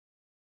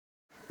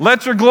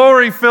Let your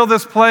glory fill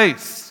this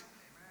place.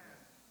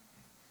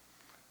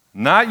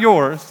 Not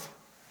yours,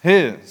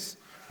 His.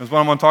 That's what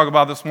I'm going to talk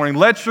about this morning.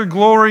 Let your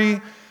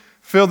glory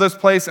fill this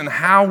place and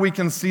how we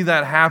can see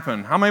that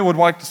happen. How many would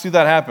like to see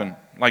that happen?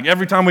 Like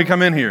every time we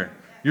come in here,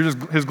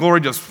 His glory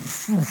just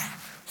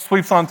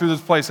sweeps on through this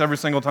place every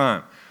single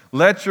time.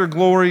 Let your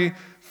glory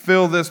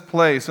fill this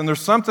place. And there's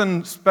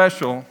something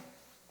special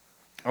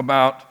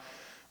about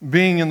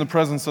being in the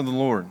presence of the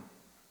Lord.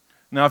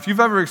 Now, if you've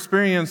ever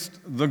experienced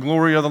the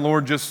glory of the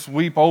Lord just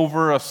sweep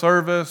over a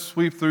service,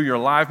 sweep through your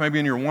life, maybe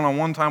in your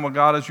one-on-one time with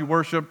God as you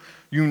worship,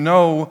 you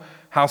know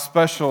how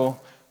special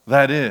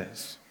that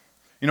is.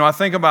 You know, I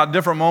think about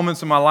different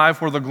moments in my life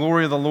where the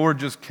glory of the Lord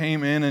just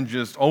came in and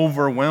just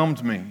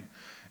overwhelmed me.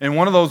 And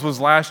one of those was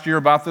last year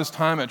about this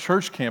time at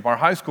church camp, our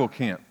high school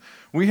camp.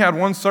 We had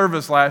one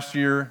service last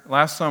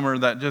summer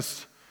that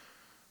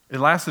it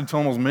lasted till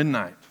almost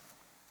midnight.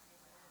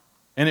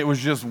 And it was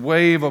just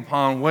wave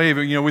upon wave.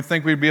 You know, we'd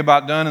think we'd be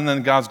about done, and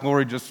then God's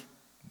glory just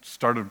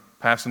started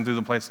passing through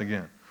the place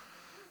again.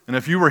 And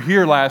if you were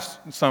here last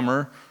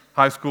summer,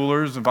 high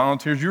schoolers and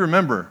volunteers, you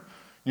remember,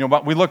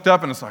 but we looked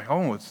up and it's like,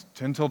 oh, it's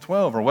 10 till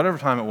 12 or whatever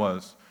time it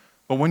was.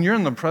 But when you're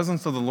in the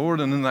presence of the Lord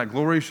and then that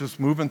glory is just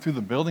moving through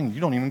the building, you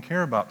don't even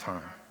care about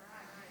time.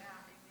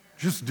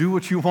 Just do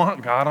what you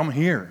want, God, I'm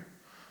here.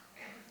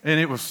 And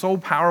it was so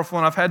powerful,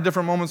 and I've had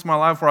different moments in my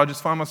life where I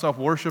just find myself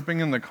worshiping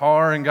in the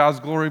car, and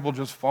God's glory will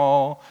just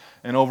fall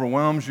and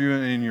overwhelms you,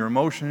 and your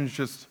emotions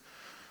just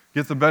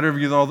get the better of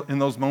you in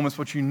those moments,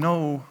 but you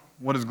know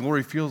what His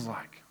glory feels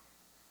like.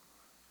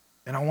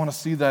 And I want to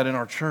see that in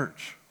our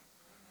church,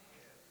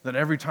 that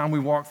every time we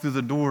walk through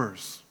the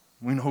doors,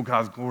 we know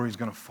God's glory is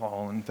going to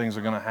fall and things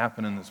are going to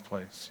happen in this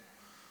place.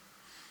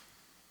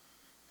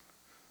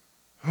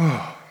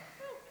 Oh,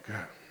 good.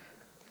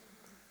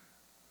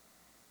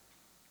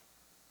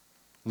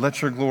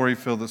 Let your glory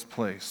fill this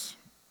place.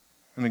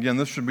 And again,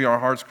 this should be our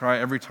heart's cry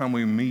every time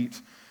we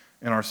meet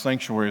in our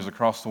sanctuaries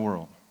across the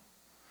world.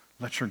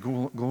 Let your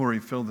glory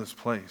fill this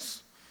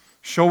place.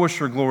 Show us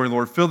your glory,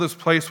 Lord. Fill this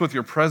place with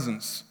your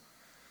presence.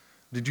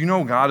 Did you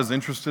know God is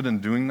interested in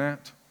doing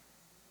that?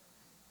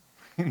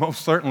 He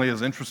most certainly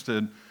is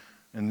interested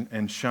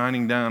in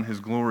shining down His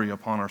glory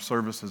upon our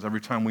services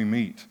every time we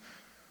meet,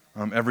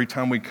 every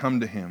time we come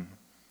to Him.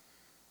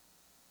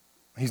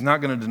 He's not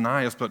going to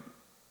deny us, but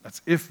that's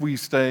if we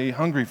stay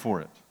hungry for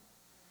it.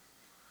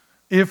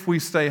 If we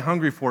stay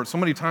hungry for it. So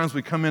many times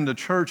we come into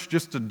church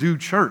just to do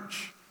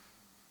church,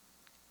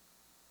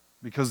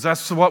 because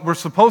that's what we're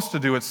supposed to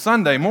do. It's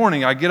Sunday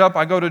morning. I get up,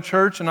 I go to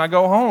church, and I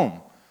go home.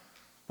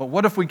 But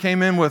what if we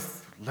came in with,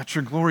 let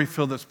your glory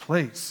fill this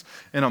place,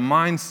 in a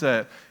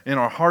mindset, in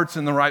our hearts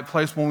in the right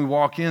place when we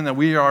walk in, that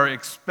we are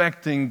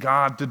expecting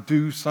God to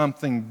do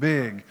something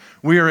big.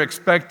 We are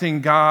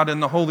expecting God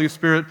and the Holy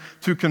Spirit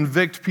to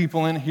convict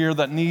people in here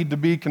that need to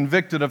be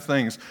convicted of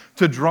things,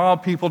 to draw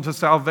people to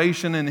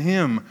salvation in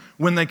Him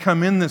when they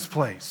come in this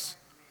place.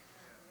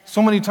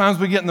 So many times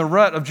we get in the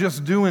rut of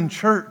just doing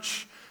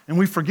church, and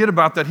we forget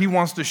about that He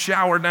wants to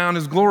shower down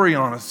His glory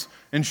on us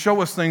and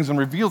show us things and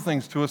reveal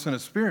things to us in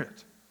His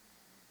Spirit.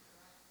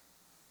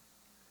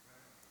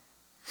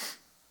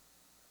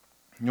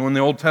 In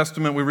the Old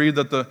Testament, we read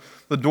that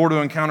the door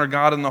to encounter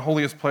God in the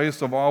holiest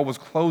place of all was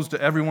closed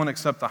to everyone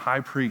except the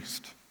high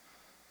priest.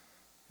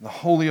 The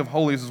Holy of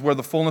Holies is where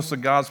the fullness of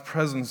God's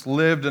presence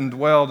lived and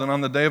dwelled, and on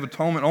the Day of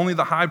Atonement, only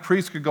the high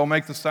priest could go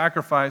make the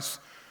sacrifice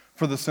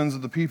for the sins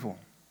of the people.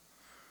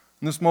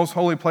 And this most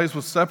holy place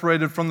was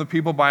separated from the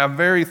people by a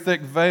very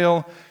thick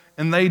veil,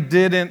 and they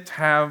didn't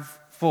have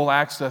full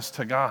access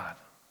to God.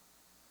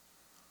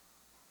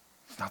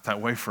 It's not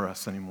that way for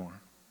us anymore.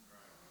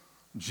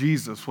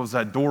 Jesus was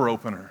that door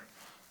opener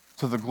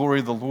to the glory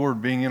of the Lord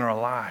being in our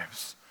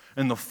lives,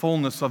 and the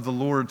fullness of the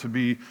Lord to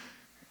be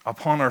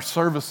upon our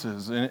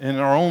services and in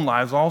our own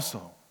lives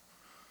also.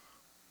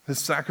 His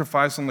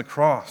sacrifice on the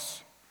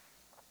cross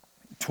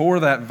tore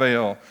that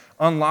veil,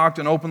 unlocked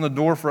and opened the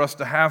door for us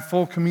to have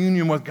full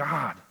communion with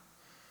God.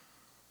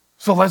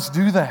 So let's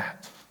do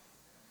that.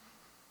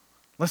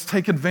 Let's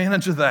take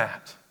advantage of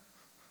that.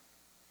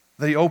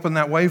 They opened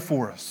that way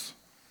for us.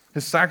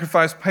 His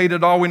sacrifice paid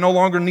it all. We no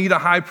longer need a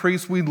high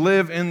priest. We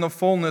live in the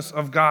fullness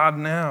of God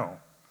now.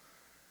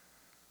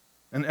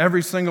 And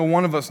every single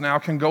one of us now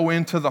can go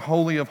into the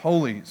Holy of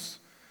Holies.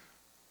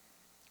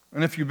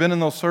 And if you've been in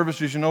those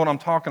services, you know what I'm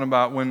talking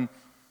about, when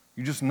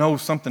you just know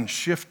something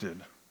shifted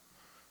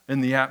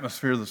in the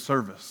atmosphere of the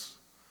service.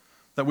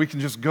 That we can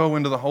just go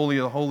into the Holy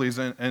of Holies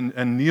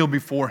and kneel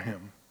before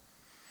Him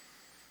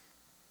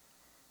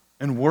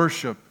and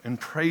worship and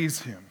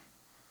praise Him.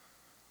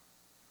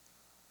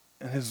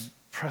 And His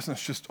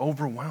presence just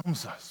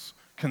overwhelms us,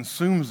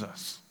 consumes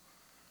us.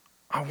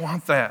 I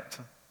want that.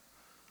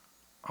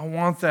 I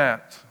want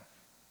that.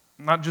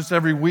 Not just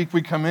every week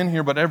we come in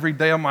here, but every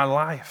day of my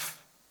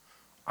life.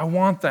 I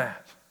want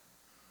that.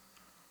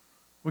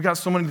 We got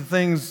so many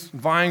things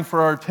vying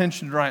for our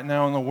attention right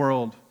now in the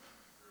world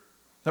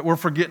that we're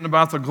forgetting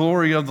about the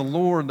glory of the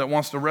Lord that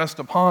wants to rest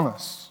upon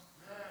us.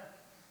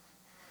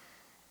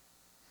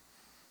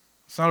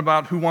 It's not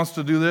about who wants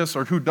to do this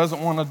or who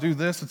doesn't want to do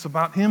this. It's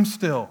about him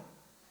still.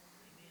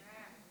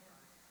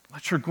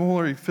 Let your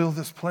glory fill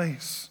this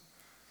place.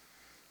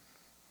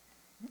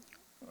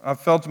 I've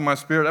felt in my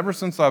spirit ever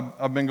since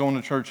I've been going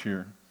to church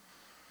here.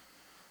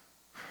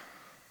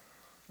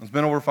 It's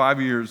been over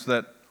 5 years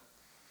that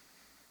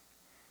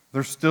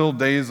there's still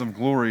days of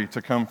glory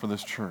to come for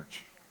this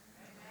church.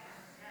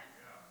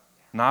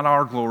 Not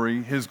our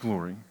glory, his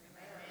glory.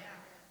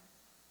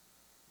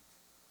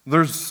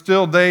 There's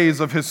still days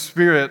of his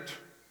Spirit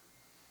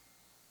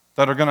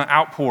that are going to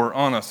outpour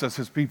on us as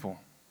his people.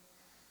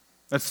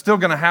 That's still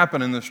going to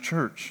happen in this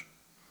church.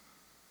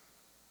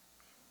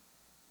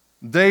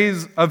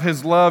 Days of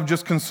his love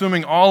just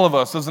consuming all of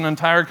us as an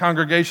entire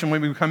congregation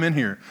when we come in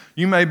here.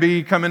 You may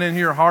be coming in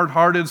here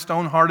hard-hearted,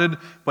 stone-hearted,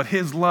 but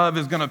his love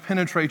is going to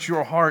penetrate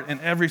your heart,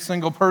 and every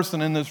single person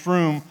in this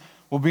room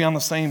will be on the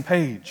same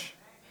page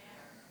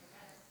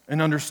and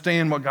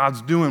understand what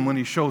God's doing when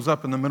he shows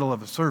up in the middle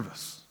of a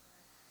service.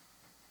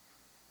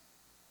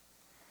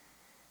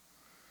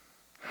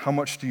 How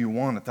much do you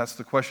want it? That's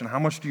the question. How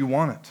much do you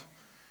want it?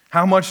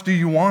 How much do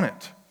you want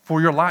it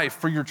for your life,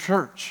 for your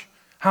church?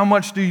 How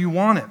much do you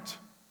want it?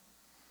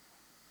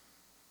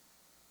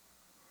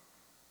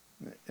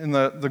 And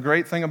the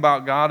great thing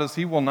about God is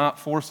he will not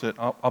force it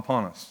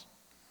upon us.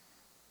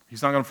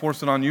 He's not going to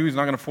force it on you. He's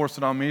not going to force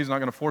it on me. He's not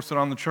going to force it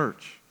on the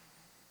church.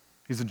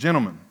 He's a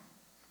gentleman.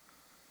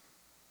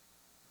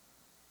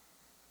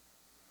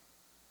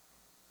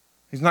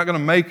 He's not going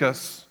to make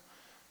us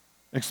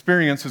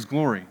experience his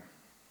glory.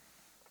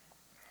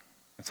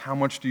 It's how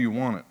much do you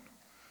want it?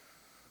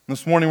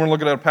 This morning we're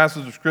looking at a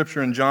passage of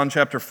Scripture in John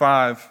chapter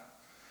 5.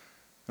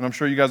 And I'm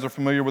sure you guys are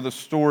familiar with this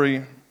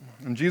story.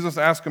 And Jesus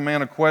asked a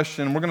man a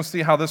question. And we're going to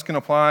see how we can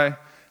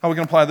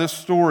apply this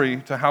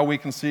story to how we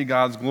can see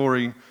God's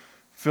glory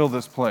fill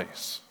this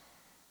place.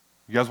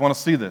 You guys want to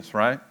see this,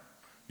 right?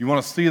 You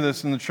want to see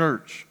this in the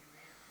church.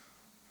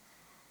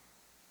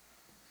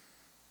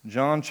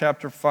 John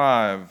chapter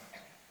 5,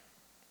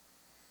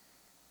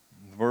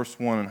 verse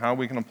 1, and how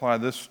we can apply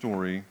this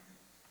story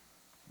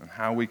and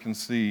how we can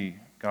see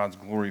God's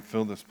glory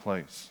fill this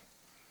place.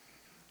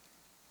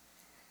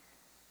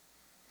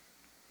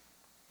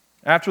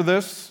 After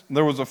this,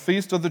 there was a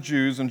feast of the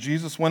Jews, and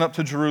Jesus went up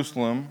to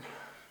Jerusalem.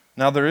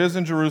 Now there is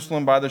in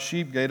Jerusalem by the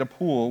sheep gate a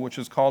pool, which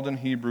is called in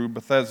Hebrew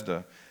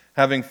Bethesda,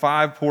 having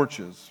 5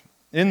 porches.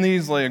 In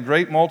these lay a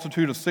great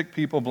multitude of sick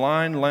people,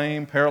 blind,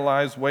 lame,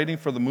 paralyzed, waiting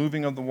for the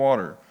moving of the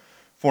water.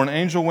 For an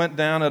angel went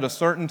down at a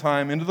certain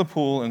time into the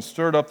pool and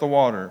stirred up the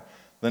water.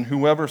 Then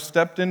whoever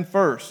stepped in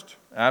first,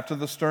 after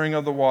the stirring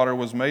of the water,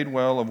 was made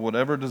well of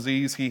whatever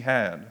disease he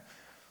had.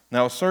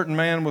 Now a certain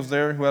man was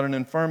there who had an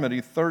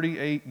infirmity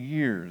 38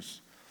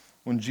 years.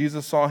 When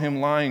Jesus saw him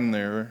lying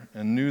there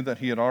and knew that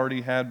he had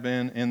already had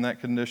been in that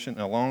condition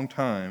a long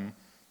time,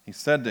 he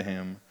said to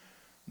him,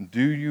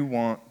 "Do you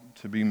want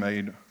to be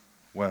made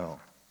well?"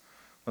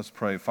 Let's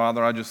pray.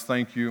 Father, I just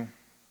thank you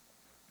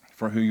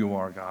for who you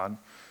are, God.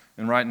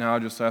 And right now I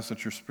just ask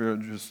that your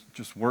Spirit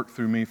just work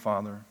through me,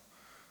 Father.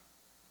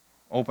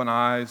 Open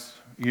eyes,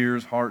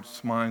 ears,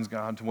 hearts, minds,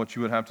 God, to what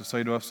you would have to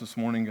say to us this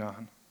morning,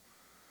 God.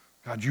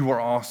 God, you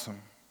are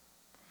awesome.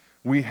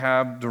 We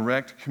have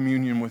direct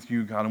communion with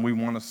you, God, and we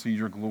want to see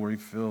your glory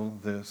fill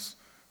this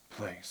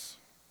place.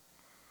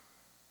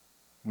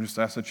 We just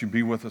ask that you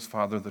be with us,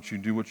 Father, that you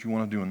do what you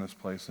want to do in this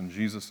place. In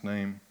Jesus'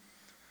 name,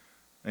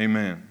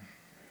 amen.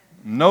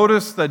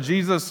 Notice that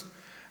Jesus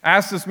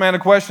asked this man a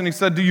question. He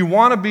said, "Do you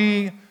want to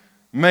be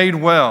made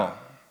well?"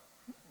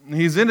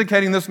 He's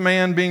indicating this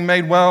man being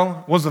made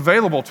well was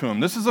available to him.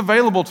 This is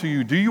available to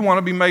you. Do you want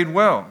to be made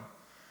well?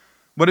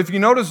 But if you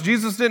notice,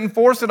 Jesus didn't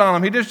force it on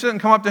him. He just didn't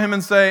come up to him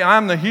and say,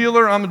 "I'm the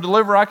healer, I'm the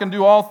deliverer, I can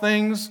do all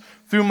things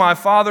through my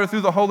Father,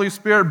 through the Holy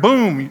Spirit.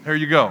 Boom, here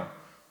you go."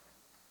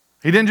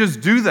 He didn't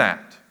just do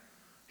that.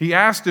 He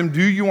asked him,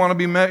 "Do you want to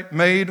be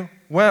made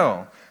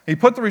well?" He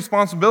put the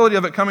responsibility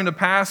of it coming to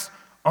pass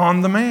on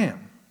the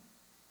man.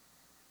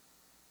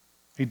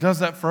 He does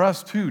that for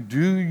us too.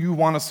 Do you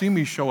want to see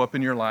me show up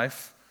in your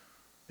life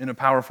in a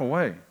powerful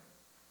way?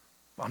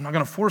 I'm not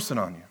going to force it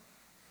on you.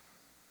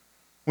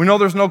 We know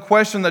there's no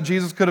question that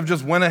Jesus could have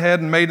just went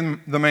ahead and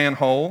made the man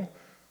whole.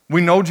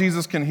 We know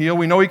Jesus can heal.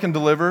 We know he can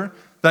deliver,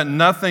 that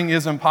nothing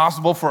is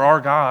impossible for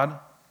our God.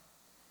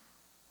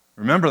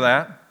 Remember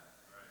that.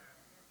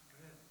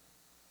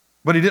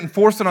 But he didn't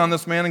force it on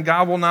this man, and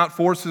God will not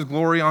force his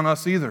glory on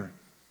us either.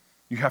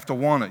 You have to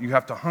want it. You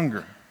have to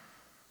hunger.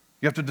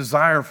 You have to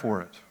desire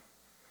for it.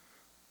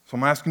 So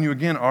I'm asking you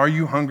again, are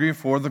you hungry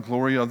for the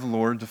glory of the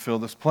Lord to fill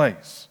this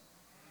place?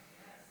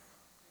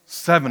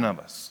 7 of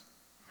us.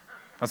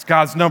 That's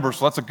God's number,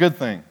 so that's a good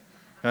thing.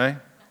 Okay?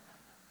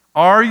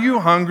 Are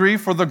you hungry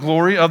for the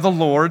glory of the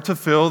Lord to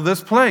fill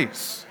this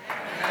place?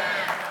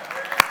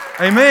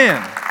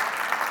 Amen.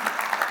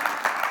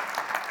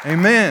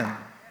 Amen.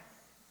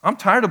 I'm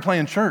tired of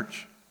playing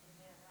church.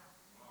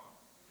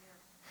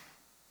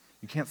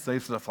 You can't say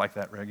stuff like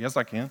that, Reg. Yes,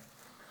 I can.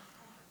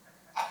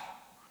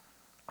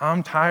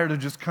 I'm tired of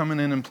just coming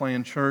in and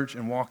playing church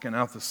and walking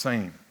out the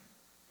same.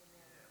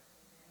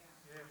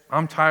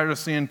 I'm tired of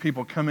seeing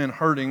people come in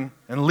hurting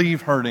and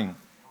leave hurting.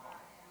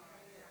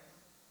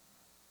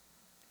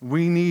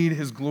 We need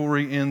His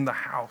glory in the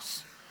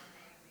house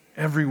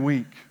every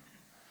week.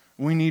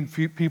 We need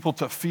people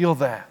to feel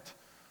that,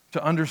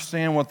 to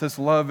understand what this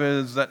love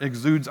is that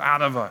exudes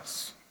out of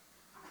us.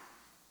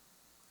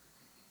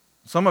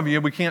 Some of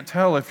you, we can't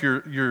tell if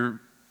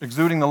you're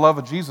exuding the love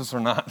of Jesus or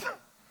not.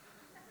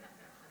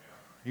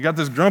 You got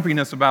this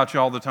grumpiness about you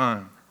all the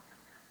time.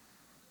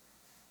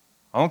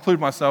 I'll include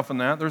myself in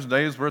that. There's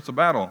days where it's a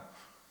battle.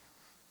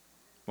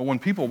 But when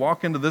people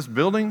walk into this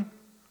building,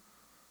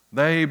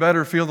 they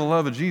better feel the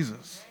love of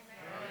Jesus.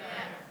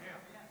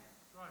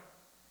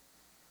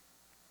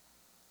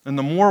 And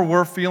the more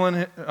we're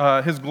feeling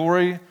His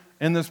glory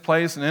in this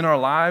place and in our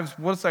lives,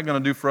 what's that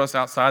going to do for us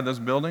outside this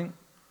building?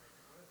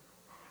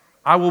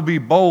 I will be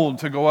bold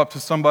to go up to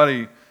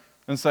somebody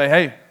and say,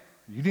 hey,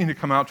 you need to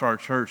come out to our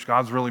church.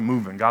 God's really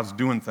moving. God's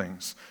doing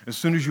things. As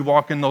soon as you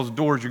walk in those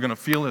doors, you're going to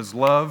feel His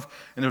love.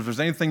 And if there's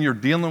anything you're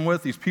dealing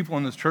with, these people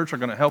in this church are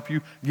going to help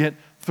you get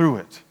through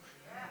it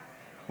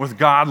with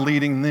God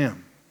leading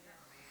them.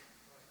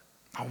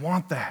 I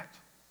want that.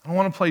 I don't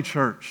want to play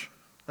church.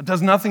 It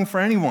does nothing for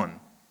anyone.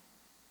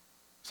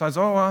 Besides,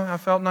 oh, I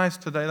felt nice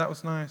today. That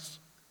was nice.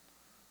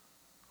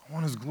 I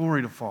want His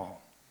glory to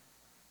fall.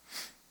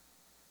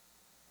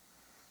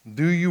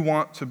 Do you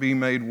want to be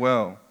made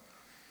well?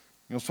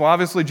 So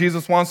obviously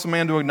Jesus wants the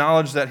man to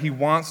acknowledge that he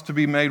wants to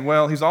be made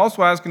well. He's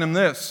also asking him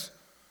this: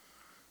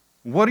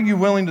 what are you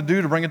willing to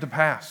do to bring it to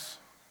pass?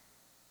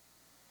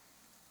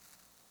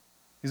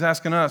 He's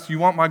asking us, you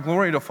want my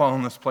glory to fall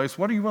in this place.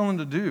 What are you willing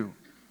to do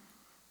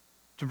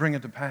to bring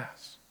it to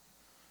pass?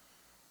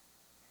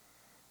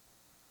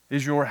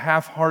 Is your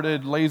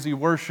half-hearted, lazy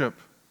worship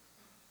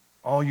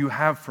all you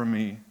have for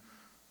me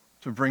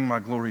to bring my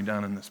glory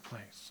down in this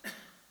place?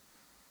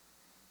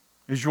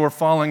 Is your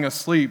falling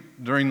asleep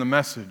during the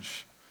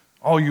message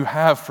all you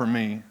have for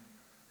me?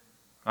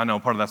 I know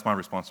part of that's my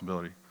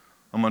responsibility.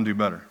 I'm going to do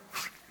better.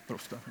 Throw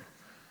stuff in.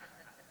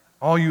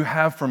 All you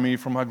have for me,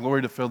 for my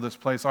glory to fill this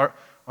place. Are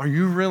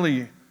you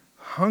really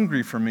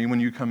hungry for me when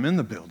you come in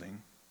the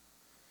building?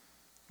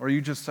 Or are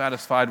you just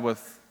satisfied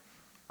with,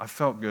 I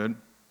felt good,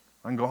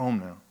 I can go home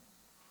now?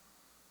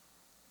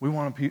 We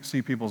want to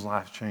see people's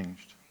lives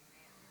changed.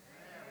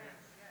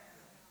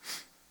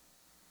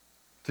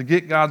 To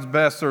get God's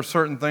best, there are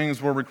certain things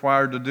we're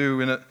required to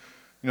do.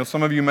 And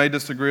some of you may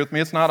disagree with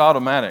me. It's not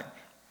automatic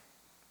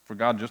for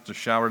God just to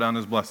shower down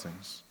His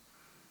blessings.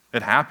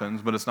 It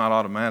happens, but it's not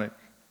automatic.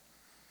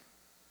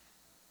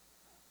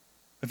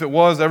 If it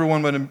was,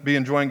 everyone would be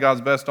enjoying God's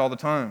best all the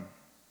time.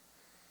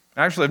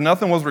 Actually, if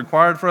nothing was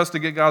required for us to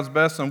get God's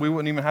best, then we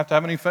wouldn't even have to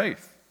have any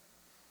faith.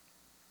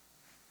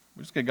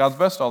 We just get God's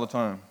best all the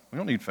time. We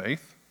don't need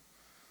faith.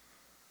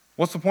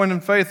 What's the point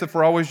in faith if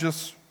we're always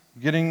just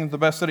getting the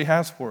best that He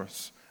has for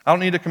us? I don't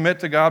need to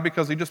commit to God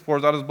because He just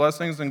pours out His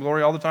blessings and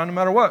glory all the time, no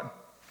matter what.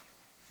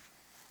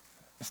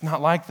 It's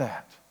not like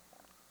that.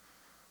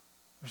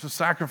 There's a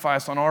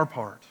sacrifice on our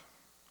part.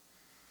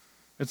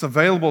 It's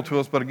available to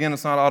us, but again,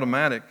 it's not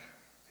automatic.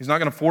 He's not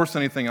going to force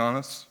anything on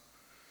us.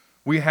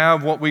 We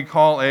have what we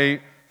call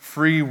a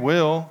free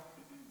will.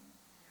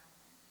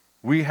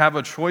 We have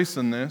a choice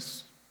in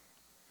this.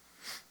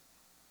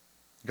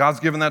 God's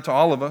given that to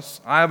all of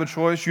us. I have a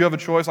choice. You have a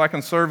choice. I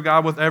can serve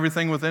God with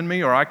everything within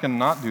me, or I can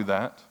not do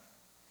that.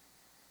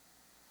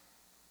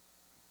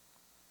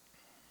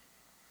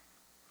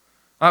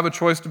 I have a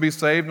choice to be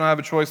saved, and I have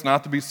a choice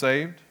not to be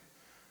saved.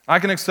 I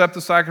can accept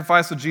the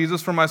sacrifice of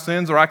Jesus for my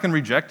sins, or I can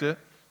reject it.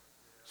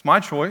 It's my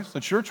choice.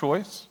 It's your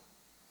choice.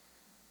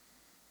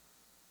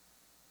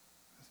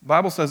 The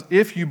Bible says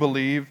if you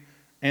believe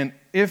and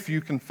if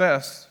you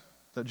confess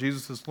that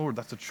Jesus is Lord,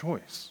 that's a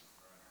choice.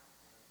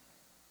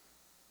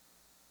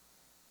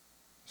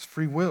 It's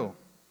free will.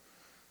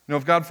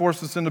 If God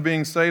forced us into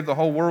being saved, the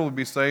whole world would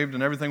be saved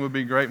and everything would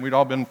be great and we'd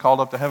all been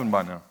called up to heaven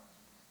by now.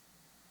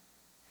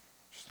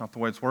 It's just not the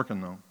way it's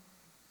working, though.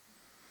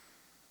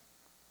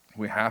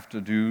 We have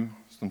to do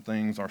some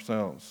things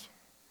ourselves.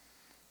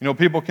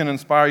 People can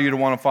inspire you to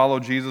want to follow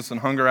Jesus and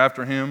hunger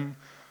after Him.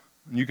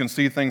 You can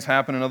see things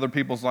happen in other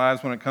people's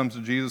lives when it comes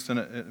to Jesus, and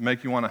it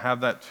makes you want to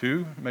have that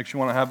too. It makes you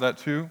want to have that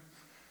too.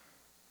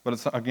 But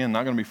it's, again,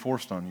 not going to be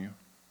forced on you.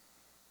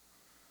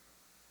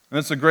 And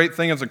it's a great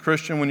thing as a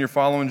Christian when you're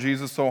following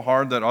Jesus so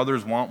hard that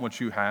others want what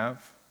you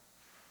have.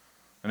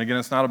 And again,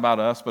 it's not about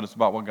us, but it's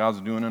about what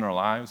God's doing in our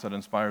lives that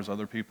inspires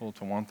other people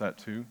to want that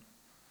too.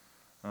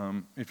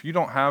 If you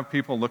don't have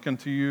people looking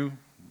to you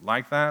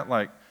like that,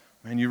 like,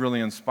 man, you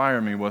really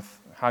inspire me with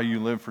how you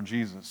live for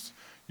Jesus.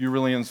 You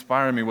really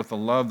inspire me with the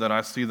love that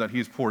I see that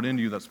He's poured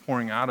into you, that's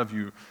pouring out of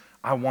you.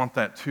 I want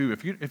that too.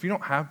 If you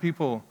don't have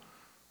people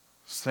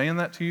saying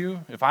that to you,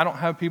 if I don't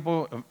have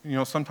people,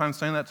 sometimes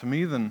saying that to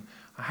me, then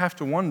I have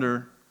to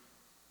wonder,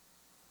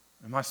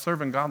 am I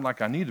serving God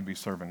like I need to be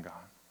serving God?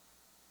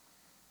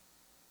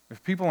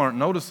 If people aren't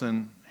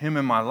noticing Him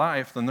in my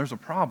life, then there's a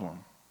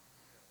problem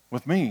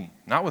with me,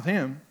 not with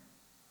Him.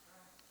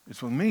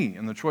 It's with me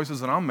and the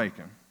choices that I'm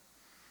making.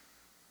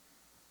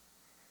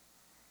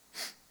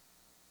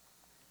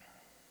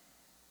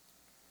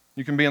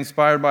 You can be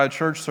inspired by a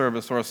church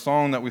service or a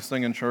song that we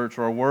sing in church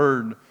or a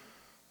word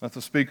that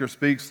the speaker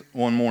speaks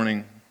one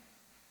morning.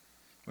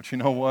 But you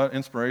know what?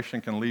 Inspiration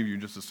can leave you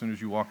just as soon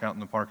as you walk out in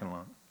the parking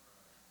lot.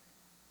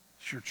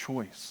 It's your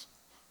choice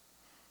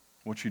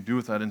what you do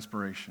with that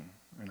inspiration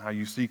and how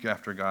you seek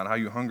after God, how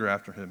you hunger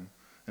after Him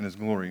and His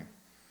glory.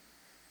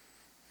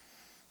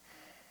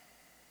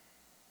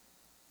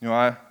 You know,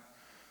 I,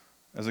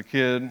 as a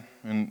kid,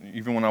 and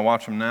even when I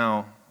watch them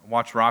now, I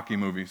watch Rocky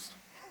movies.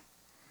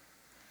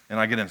 And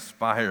I get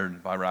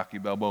inspired by Rocky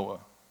Balboa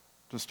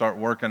to start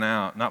working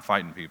out, not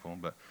fighting people,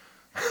 but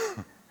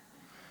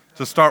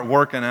to start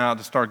working out,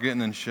 to start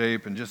getting in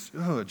shape, and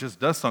it just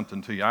does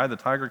something to you. Eye of the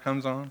Tiger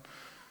comes on,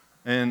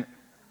 and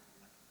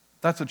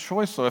that's a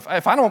choice. So if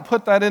I don't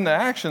put that into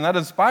action, that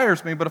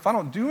inspires me, but if I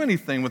don't do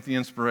anything with the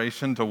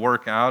inspiration to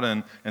work out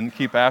and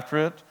keep after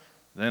it,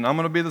 then I'm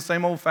going to be the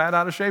same old fat,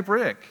 out-of-shape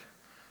Rick.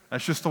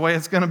 That's just the way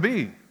it's going to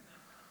be.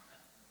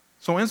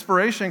 So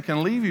inspiration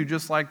can leave you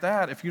just like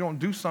that if you don't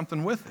do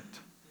something with it.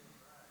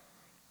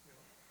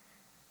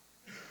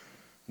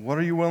 What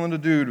are you willing to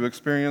do to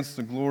experience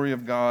the glory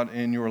of God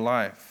in your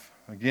life?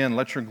 Again,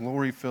 let your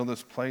glory fill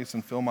this place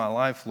and fill my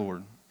life,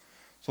 Lord.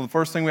 So the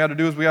first thing we have to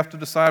do is we have to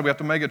decide. We have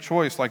to make a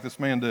choice like this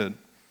man did.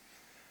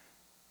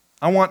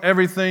 I want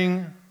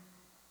everything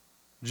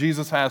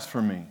Jesus has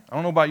for me. I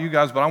don't know about you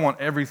guys, but I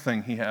want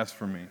everything He has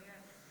for me.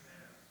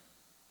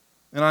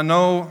 And I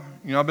know,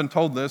 I've been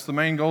told this, the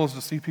main goal is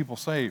to see people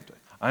saved.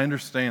 I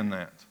understand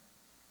that.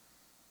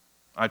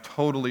 I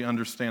totally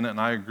understand it, and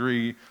I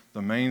agree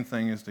the main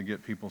thing is to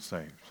get people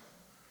saved.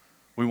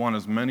 We want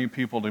as many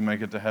people to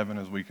make it to heaven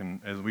as we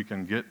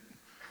can get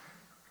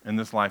in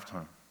this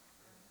lifetime.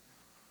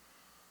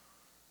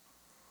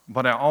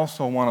 But I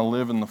also want to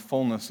live in the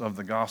fullness of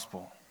the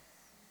gospel.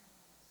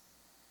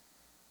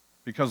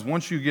 Because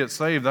once you get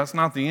saved, that's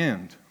not the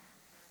end.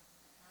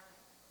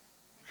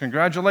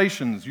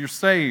 Congratulations, you're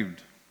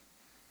saved.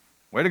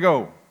 Way to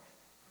go.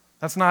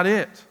 That's not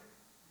it.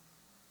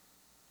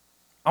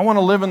 I want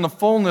to live in the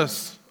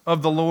fullness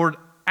of the Lord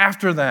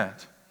after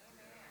that.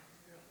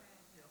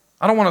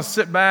 I don't want to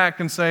sit back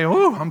and say,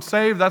 "Ooh, I'm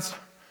saved.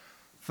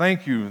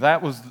 Thank you.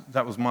 That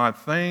was my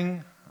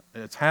thing.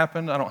 It's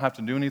happened. I don't have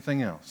to do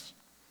anything else."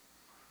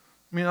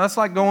 I mean, that's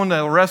like going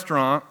to a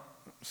restaurant.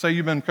 Say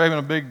you've been craving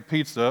a big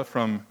pizza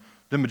from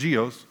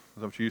DiMaggio's. Is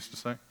that what you used to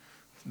say?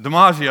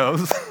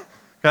 DiMaggio's.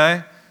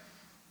 Okay?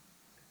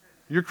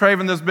 You're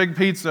craving this big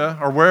pizza,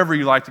 or wherever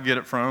you like to get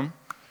it from,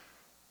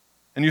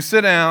 and you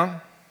sit down,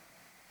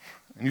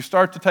 and you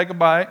start to take a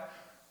bite.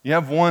 You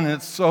have one, and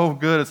it's so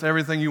good. It's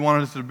everything you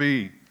wanted it to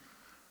be.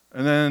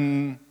 And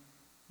then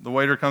the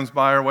waiter comes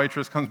by or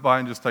waitress comes by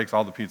and just takes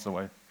all the pizza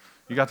away.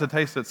 You got to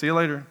taste it. See you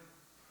later.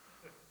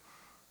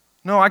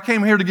 No, I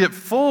came here to get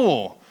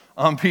full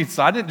on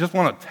pizza. I didn't just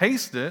want to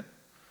taste it.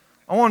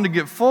 I wanted to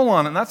get full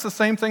on it. And that's the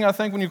same thing, I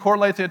think, when you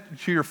correlate it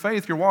to your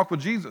faith, your walk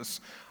with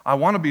Jesus. I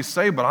want to be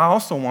saved, but I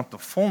also want the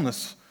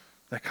fullness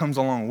that comes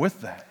along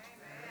with that.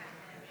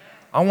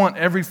 I want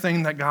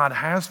everything that God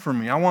has for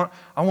me. I want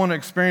to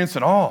experience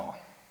it all.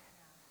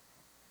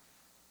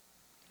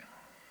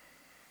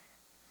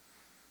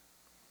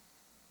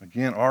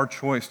 Again, our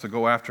choice to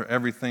go after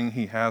everything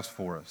He has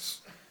for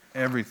us.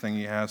 Everything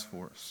He has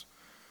for us.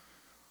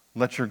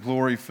 Let your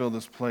glory fill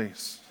this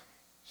place.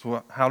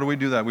 So how do we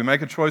do that? We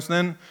make a choice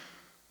then.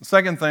 The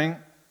second thing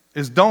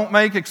is don't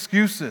make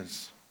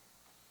excuses.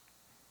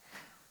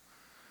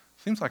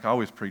 Seems like I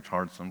always preach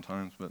hard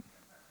sometimes, but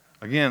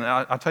again,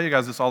 I tell you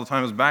guys this all the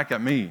time, it's back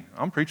at me.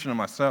 I'm preaching to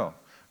myself.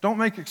 Don't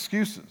make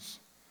excuses.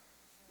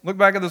 Look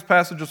back at this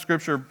passage of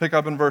Scripture, pick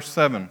up in verse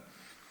 7.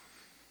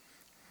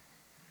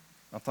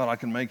 I thought I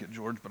could make it,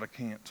 George, but I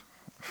can't.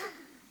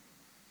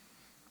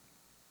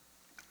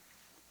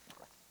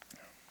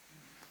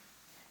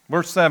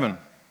 Verse 7.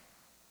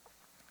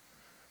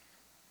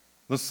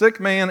 The sick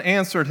man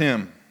answered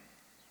him.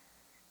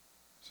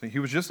 See, he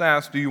was just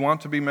asked, "Do you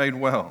want to be made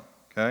well?"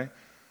 Okay?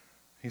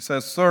 He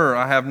says, "Sir,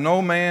 I have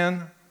no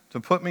man to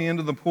put me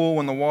into the pool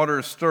when the water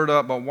is stirred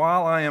up, but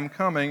while I am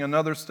coming,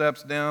 another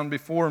steps down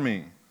before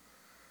me."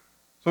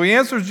 So he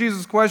answers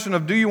Jesus' question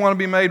of, "Do you want to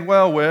be made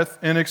well?" with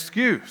an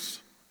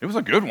excuse. It was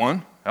a good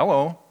one.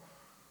 Hello.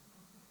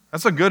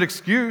 That's a good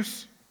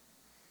excuse.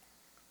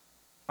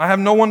 I have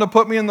no one to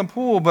put me in the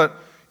pool, but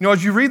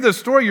as you read this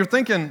story, you're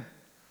thinking,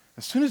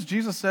 as soon as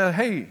Jesus said,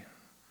 "Hey,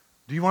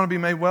 do you want to be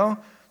made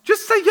well?"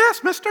 Just say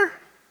yes, mister.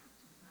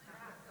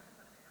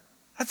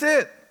 That's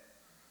it.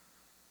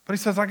 But he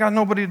says, "I got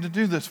nobody to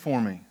do this for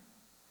me."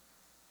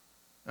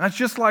 And that's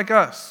just like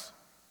us.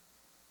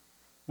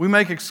 We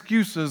make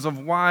excuses of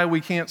why we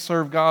can't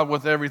serve God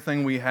with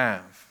everything we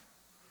have.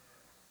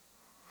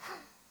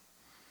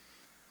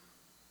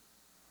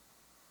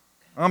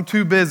 I'm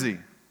too busy.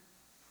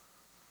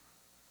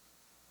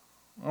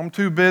 I'm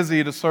too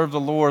busy to serve the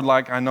Lord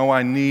like I know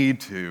I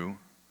need to,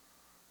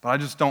 but I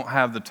just don't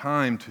have the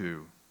time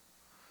to.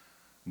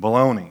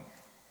 Baloney.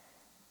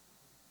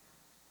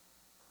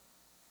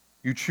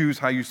 You choose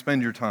how you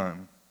spend your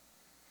time.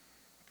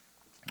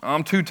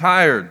 I'm too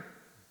tired.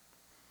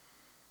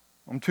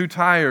 I'm too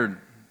tired.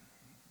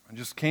 I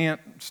just can't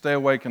stay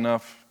awake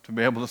enough to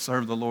be able to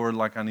serve the Lord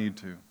like I need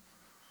to.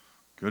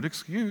 Good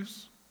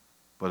excuse,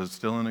 but it's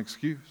still an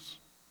excuse.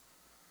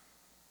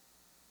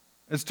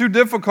 It's too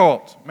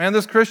difficult. Man,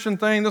 this Christian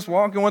thing, this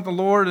walking with the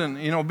Lord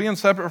and, being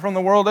separate from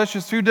the world, that's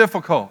just too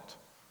difficult.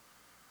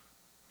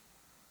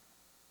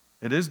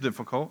 It is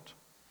difficult.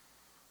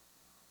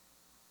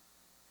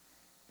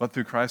 But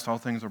through Christ, all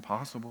things are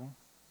possible.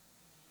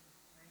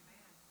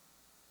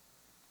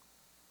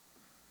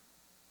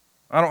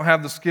 I don't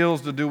have the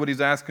skills to do what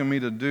He's asking me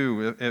to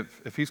do.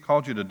 If He's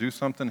called you to do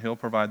something, He'll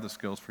provide the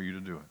skills for you to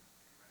do it.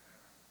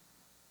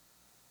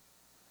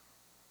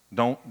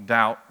 Don't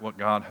doubt what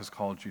God has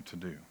called you to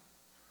do.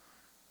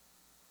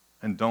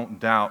 And don't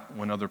doubt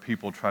when other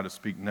people try to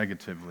speak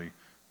negatively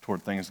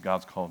toward things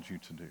God's called you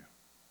to do.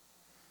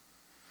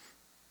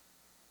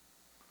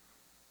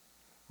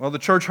 Well, the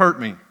church hurt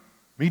me.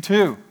 Me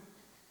too.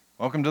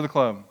 Welcome to the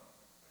club.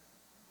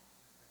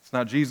 It's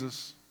not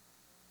Jesus.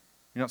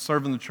 You're not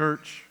serving the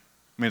church.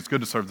 I mean, it's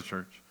good to serve the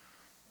church.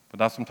 But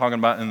that's what I'm talking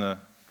about in the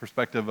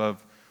perspective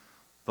of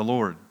the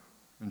Lord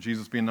and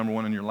Jesus being number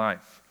one in your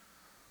life.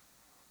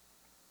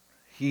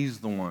 He's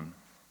the one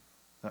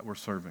that we're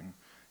serving.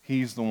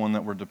 He's the one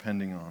that we're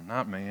depending on,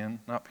 not man,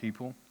 not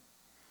people.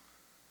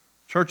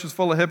 Church is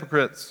full of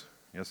hypocrites.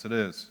 Yes, it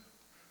is.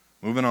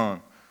 Moving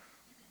on.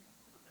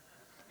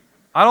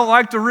 I don't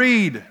like to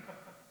read.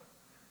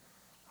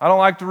 I don't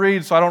like to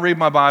read, so I don't read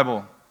my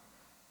Bible.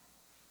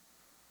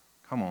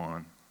 Come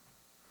on.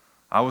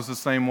 I was the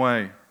same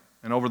way.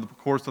 And over the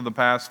course of the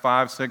past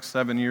 5, 6,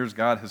 7 years,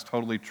 God has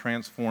totally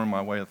transformed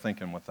my way of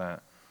thinking with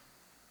that.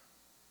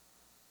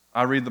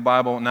 I read the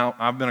Bible. Now,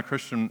 I've been a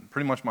Christian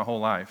pretty much my whole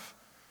life.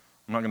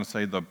 I'm not going to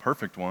say the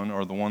perfect one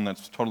or the one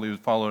that's totally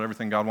followed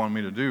everything God wanted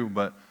me to do,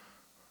 but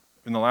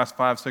in the last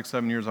 5, 6,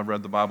 7 years, I've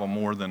read the Bible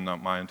more than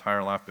my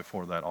entire life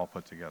before that all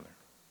put together.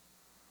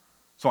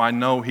 So I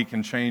know He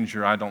can change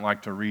your I don't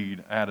like to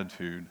read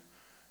attitude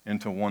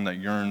into one that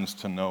yearns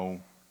to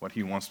know what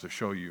He wants to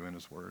show you in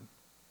His Word.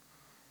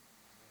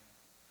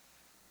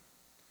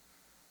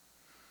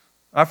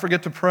 I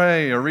forget to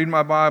pray or read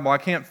my Bible. I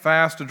can't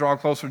fast to draw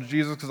closer to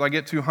Jesus because I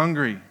get too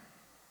hungry.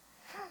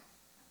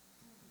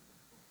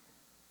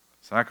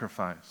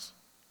 Sacrifice.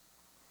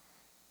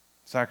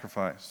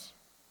 Sacrifice.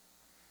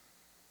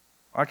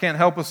 I can't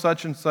help with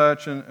such and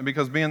such, and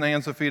because being the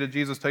hands and feet of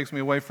Jesus takes me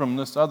away from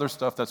this other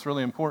stuff that's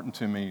really important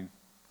to me,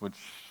 which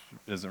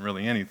isn't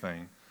really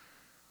anything.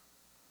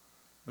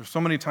 There's so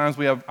many times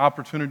we have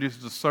opportunities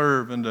to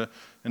serve and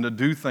to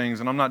do things,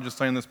 and I'm not just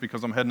saying this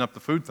because I'm heading up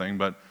the food thing,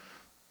 but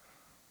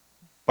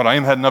I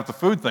am heading up the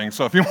food thing.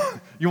 So if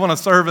you want to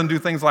serve and do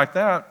things like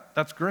that,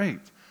 that's great.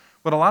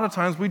 But a lot of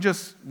times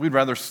we'd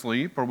rather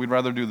sleep, or we'd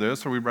rather do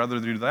this, or we'd rather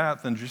do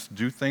that than just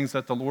do things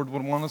that the Lord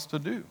would want us to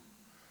do.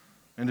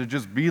 And to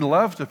just be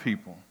love to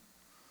people.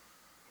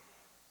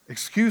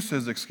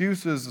 Excuses,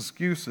 excuses,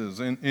 excuses.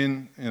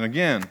 And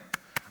again,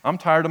 I'm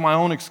tired of my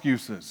own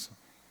excuses.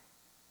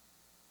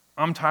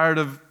 I'm tired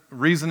of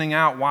reasoning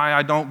out why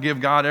I don't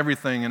give God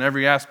everything in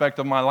every aspect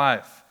of my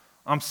life.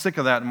 I'm sick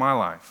of that in my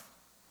life.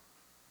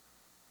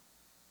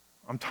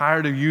 I'm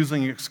tired of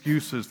using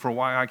excuses for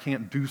why I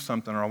can't do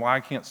something or why I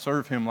can't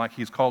serve Him like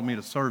He's called me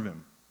to serve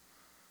Him.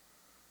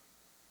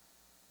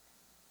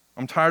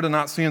 I'm tired of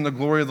not seeing the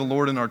glory of the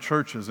Lord in our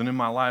churches and in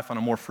my life on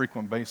a more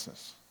frequent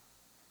basis.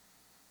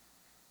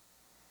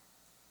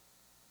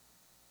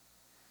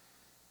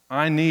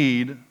 I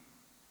need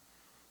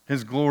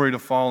His glory to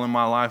fall in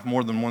my life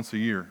more than once a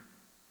year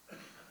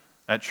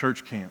at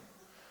church camp.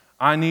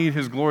 I need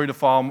His glory to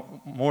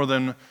fall more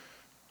than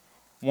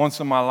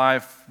once in my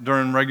life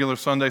during regular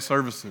Sunday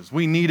services.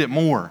 We need it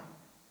more.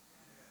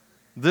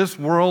 This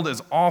world is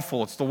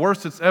awful. It's the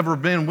worst it's ever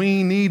been.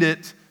 We need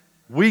it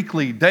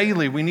weekly,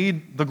 daily. We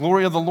need the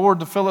glory of the Lord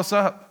to fill us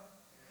up.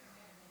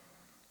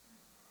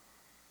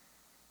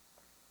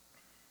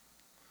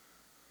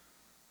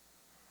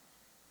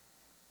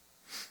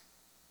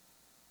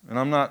 And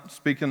I'm not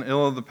speaking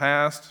ill of the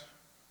past.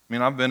 I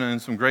mean, I've been in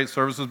some great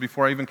services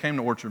before I even came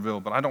to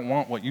Orchardville, but I don't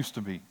want what used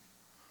to be.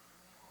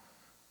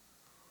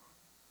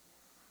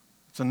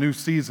 It's a new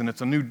season. It's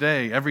a new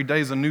day. Every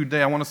day is a new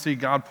day. I want to see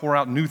God pour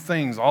out new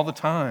things all the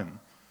time.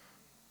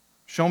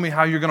 Show me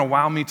how you're going to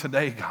wow me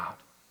today, God.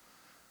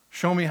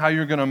 Show me how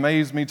you're going to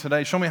amaze me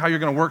today. Show me how you're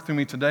going to work through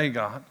me today,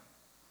 God.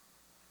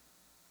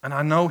 And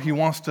I know He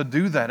wants to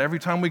do that every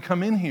time we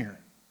come in here.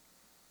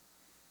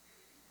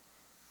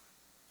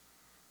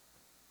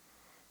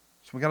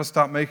 So we got to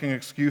stop making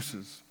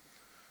excuses.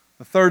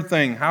 The third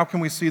thing, how can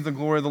we see the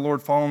glory of the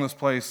Lord fall in this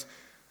place?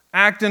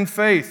 Act in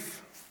faith.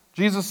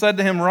 Jesus said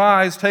to him,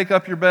 "Rise, take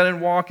up your bed and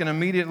walk." And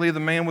immediately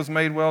the man was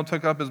made well,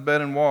 took up his bed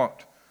and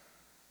walked.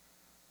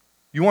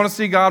 You want to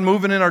see God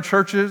moving in our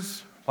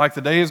churches like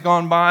the day has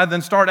gone by?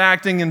 Then start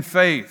acting in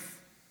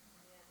faith.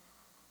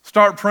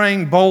 Start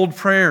praying bold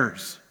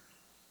prayers.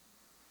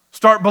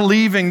 Start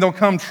believing they'll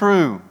come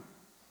true.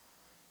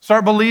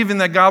 Start believing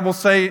that God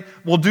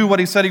will do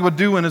what He said He would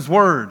do in His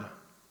Word.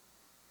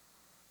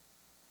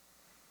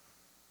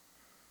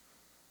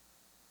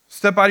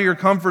 Step out of your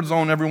comfort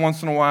zone every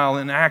once in a while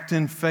and act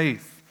in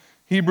faith.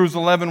 Hebrews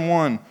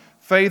 11:1,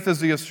 faith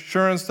is the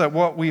assurance that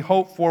what we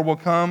hope for will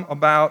come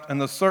about and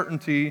the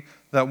certainty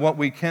that what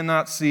we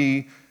cannot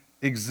see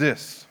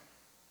exists.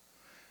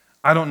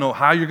 I don't know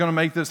how you're going to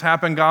make this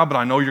happen, God, but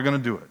I know you're going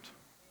to do it.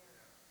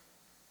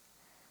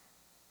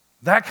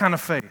 That kind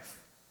of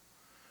faith.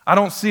 I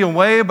don't see a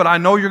way, but I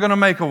know you're going to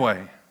make a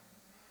way.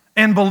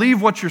 And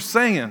believe what you're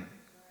saying.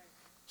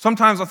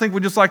 Sometimes I think we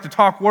just like to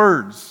talk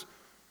words.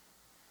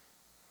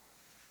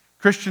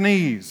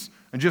 Christianese.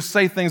 And just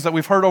say things that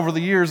we've heard over the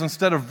years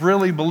instead of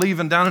really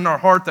believing down in our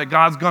heart that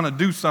God's going to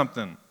do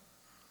something.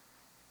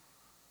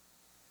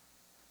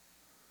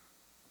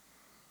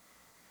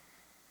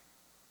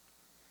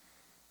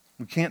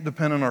 We can't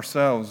depend on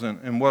ourselves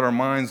and what our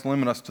minds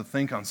limit us to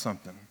think on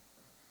something.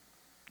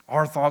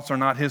 Our thoughts are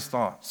not His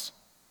thoughts.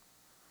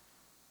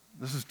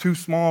 This is too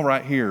small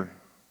right here.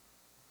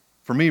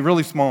 For me,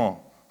 really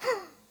small.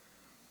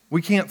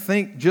 We can't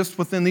think just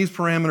within these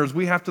parameters.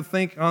 We have to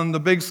think on the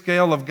big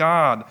scale of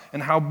God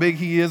and how big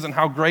He is and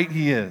how great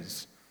He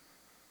is.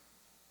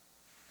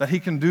 That He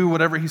can do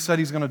whatever He said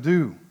He's going to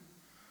do.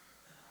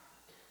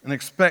 And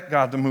expect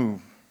God to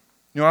move.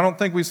 You know, I don't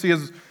think we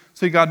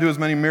see God do as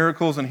many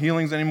miracles and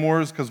healings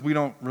anymore is because we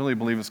don't really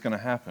believe it's going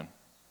to happen.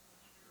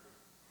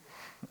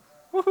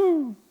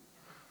 Woohoo!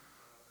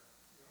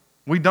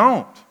 We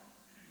don't.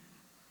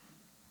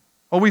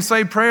 Well, we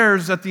say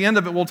prayers, at the end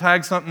of it we'll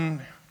tag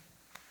something.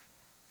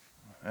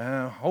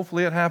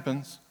 Hopefully it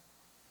happens.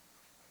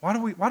 Why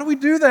do we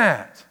do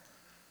that?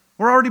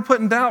 We're already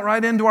putting doubt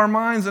right into our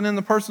minds and in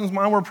the person's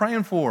mind we're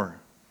praying for.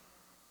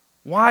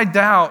 Why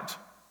doubt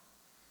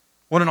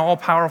what an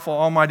all-powerful,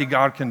 almighty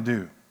God can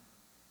do?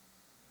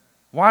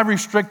 Why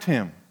restrict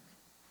Him?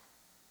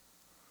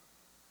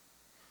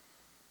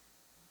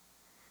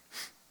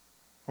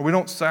 Or we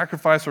don't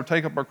sacrifice or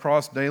take up our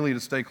cross daily to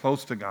stay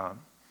close to God.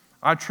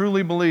 I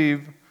truly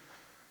believe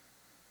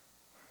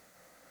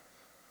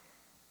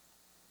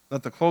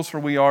that the closer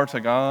we are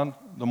to God,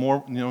 the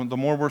more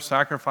we're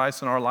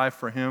sacrificing our life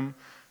for Him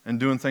and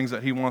doing things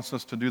that He wants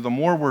us to do, the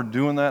more we're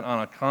doing that on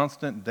a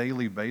constant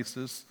daily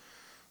basis,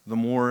 the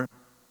more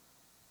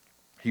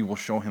He will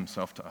show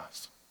Himself to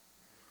us.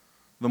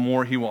 The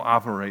more He will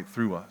operate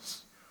through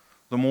us.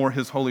 The more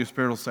His Holy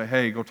Spirit will say,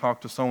 hey, go talk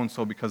to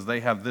so-and-so because they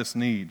have this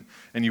need.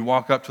 And you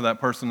walk up to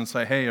that person and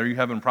say, hey, are you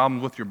having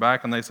problems with your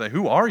back? And they say,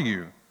 who are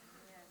you?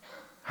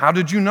 How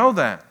did you know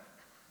that?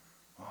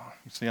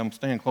 You see, I'm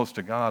staying close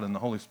to God, and the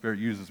Holy Spirit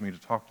uses me to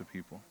talk to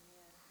people.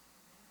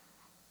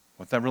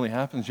 What, that really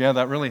happens? Yeah,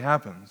 that really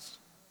happens.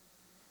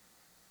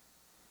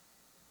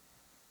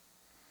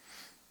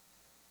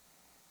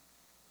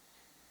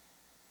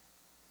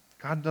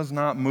 God does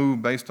not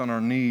move based on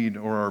our need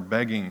or our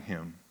begging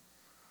Him.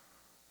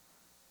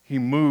 He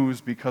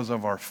moves because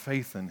of our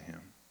faith in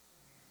Him.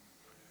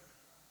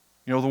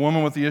 You know, the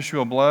woman with the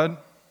issue of blood,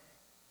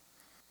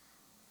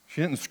 she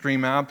didn't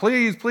scream out,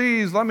 please,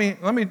 please, let me.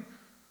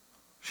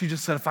 She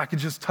just said, if I could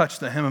just touch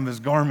the hem of His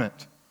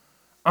garment,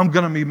 I'm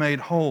going to be made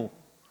whole.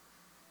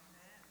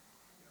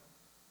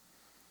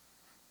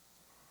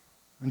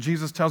 And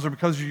Jesus tells her,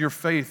 because of your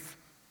faith,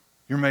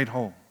 you're made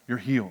whole. You're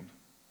healed.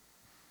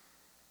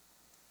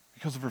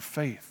 Because of her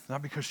faith,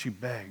 not because she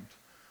begged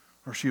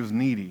or she was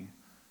needy,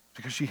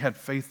 because she had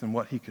faith in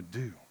what He could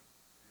do.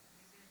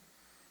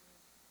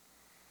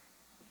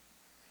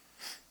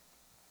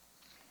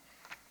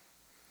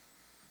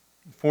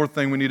 The fourth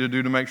thing we need to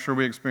do to make sure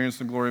we experience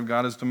the glory of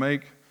God is to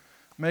make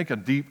a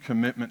deep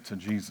commitment to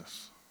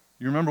Jesus.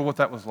 You remember what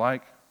that was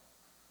like?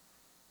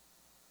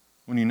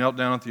 When you knelt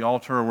down at the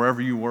altar or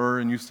wherever you were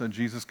and you said,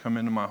 Jesus, come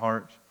into my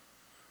heart.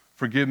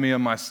 Forgive me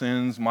of my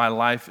sins. My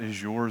life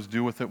is yours.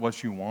 Do with it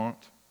what you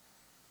want.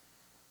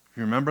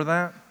 You remember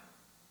that?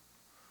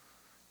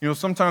 You know,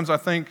 sometimes I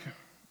think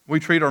we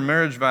treat our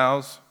marriage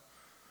vows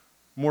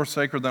more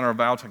sacred than our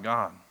vow to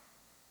God.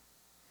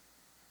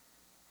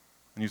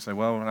 And you say,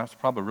 well, that's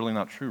probably really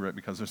not true, right?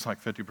 Because there's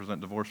like 50%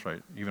 divorce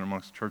rate, even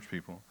amongst church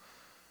people.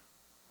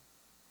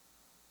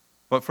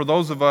 But for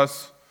those of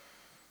us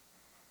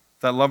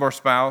that love our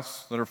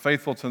spouse, that are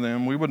faithful to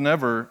them, we would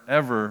never,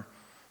 ever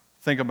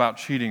think about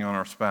cheating on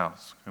our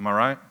spouse. Am I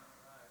right?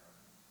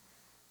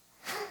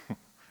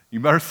 You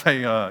better say,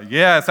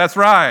 yes, that's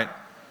right.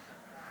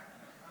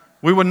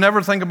 We would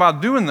never think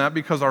about doing that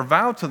because our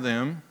vow to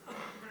them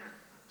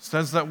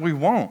says that we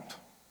won't.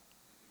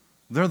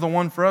 They're the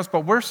one for us,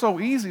 but we're so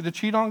easy to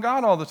cheat on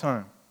God all the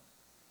time.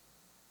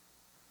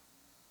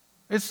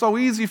 It's so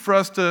easy for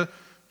us to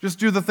just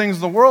do the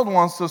things the world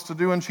wants us to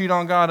do and cheat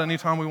on God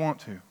anytime we want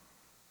to.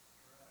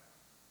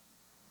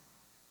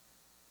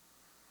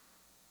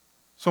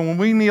 So when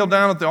we kneel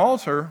down at the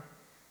altar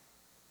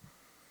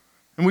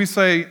and we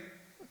say,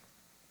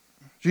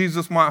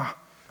 Jesus, my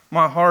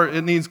heart,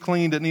 it needs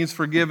cleaned, it needs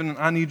forgiven,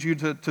 I need you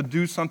to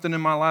do something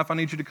in my life, I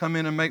need you to come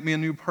in and make me a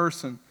new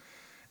person.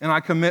 And I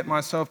commit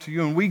myself to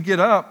you, and we get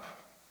up,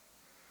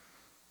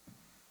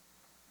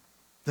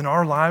 then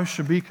our lives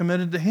should be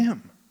committed to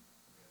Him.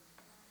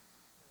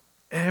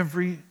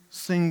 Every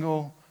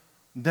single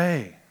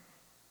day.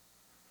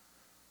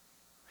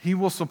 He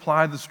will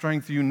supply the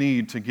strength you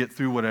need to get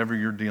through whatever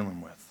you're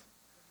dealing with.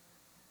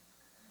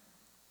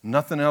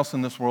 Nothing else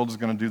in this world is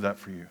going to do that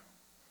for you.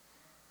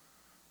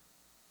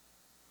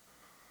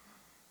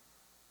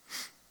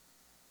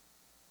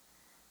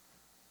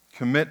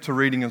 Commit to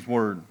reading His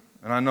Word.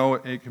 And I know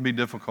it can be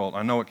difficult.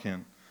 I know it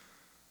can.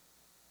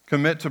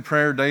 Commit to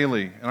prayer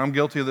daily. And I'm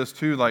guilty of this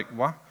too. Like,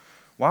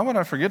 why would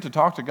I forget to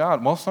talk to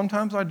God? Well,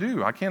 sometimes I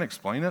do. I can't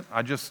explain it.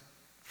 I just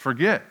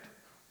forget.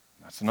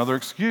 That's another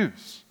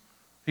excuse.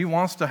 He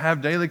wants to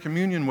have daily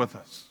communion with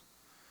us.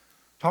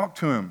 Talk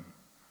to Him.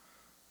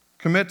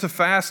 Commit to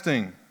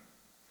fasting.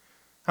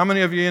 How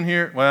many of you in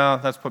here? Well,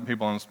 that's putting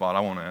people on the spot. I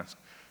won't ask.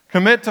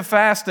 Commit to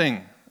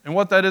fasting. And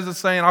what that is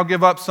saying, I'll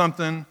give up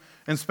something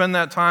and spend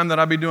that time that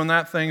I'll be doing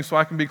that thing so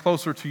I can be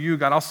closer to you,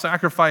 God. I'll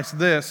sacrifice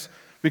this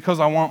because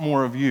I want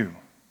more of you.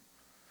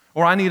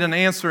 Or I need an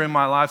answer in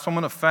my life, so I'm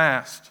going to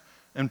fast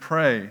and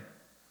pray.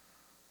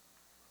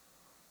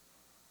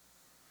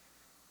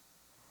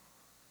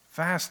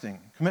 Fasting.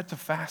 Commit to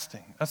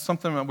fasting. That's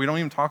something that we don't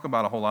even talk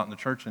about a whole lot in the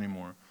church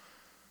anymore.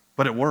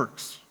 But it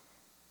works.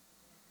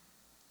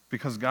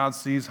 Because God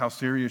sees how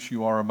serious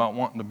you are about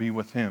wanting to be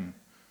with Him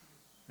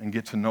and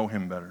get to know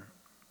Him better.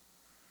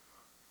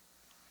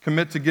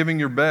 Commit to giving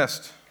your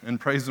best in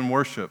praise and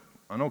worship.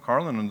 I know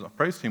Carlin and the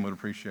praise team would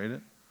appreciate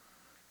it.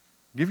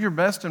 Give your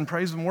best in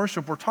praise and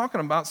worship. We're talking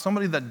about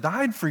somebody that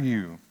died for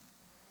you.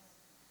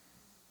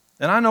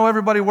 And I know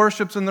everybody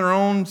worships in their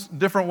own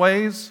different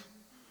ways,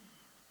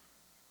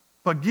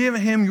 but give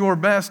Him your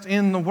best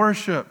in the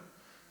worship.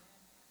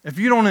 If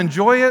you don't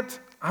enjoy it,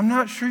 I'm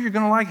not sure you're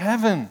going to like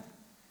heaven.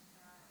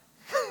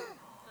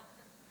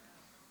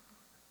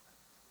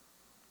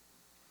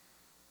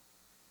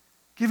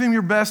 Give Him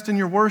your best in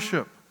your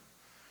worship.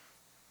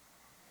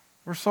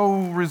 We're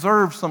so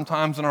reserved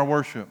sometimes in our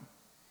worship,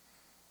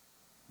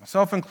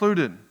 myself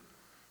included.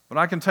 But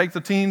I can take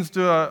the teens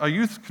to a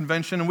youth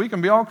convention and we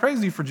can be all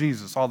crazy for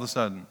Jesus all of a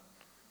sudden.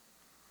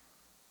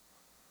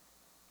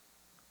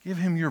 Give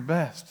Him your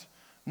best.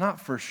 Not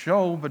for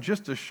show, but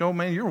just to show,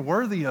 man, you're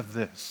worthy of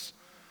this.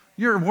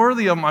 You're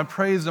worthy of my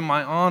praise and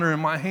my honor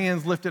and my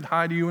hands lifted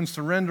high to you and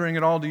surrendering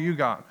it all to you,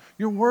 God.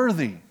 You're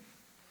worthy.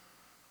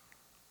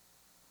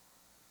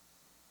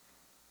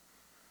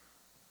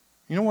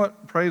 You know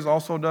what praise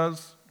also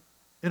does?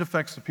 It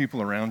affects the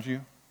people around you.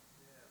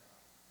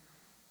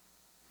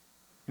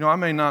 You know, I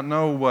may not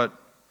know what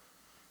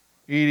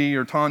Edie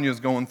or Tanya is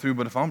going through,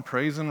 but if I'm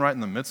praising right in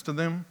the midst of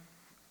them,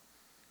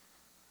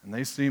 and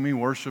they see me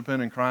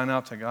worshiping and crying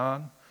out to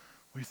God,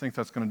 what do you think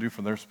that's going to do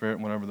for their spirit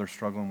and whatever they're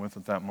struggling with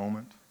at that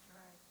moment?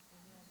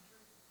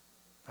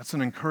 That's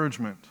an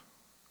encouragement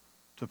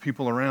to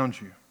people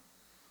around you.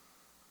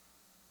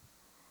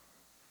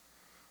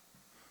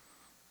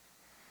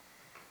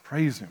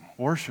 Praise Him,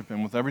 worship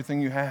Him with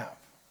everything you have.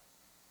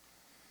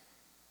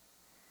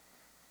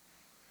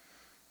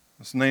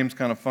 This name's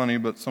kind of funny,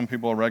 but some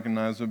people will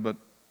recognize it. But,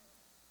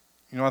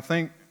 you know, I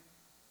think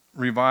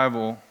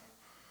revival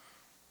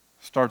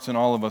starts in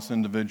all of us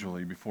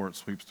individually before it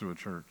sweeps through a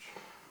church.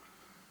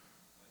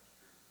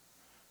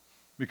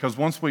 Because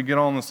once we get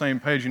on the same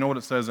page, you know what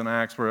it says in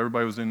Acts where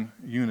everybody was in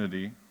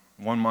unity,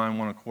 one mind,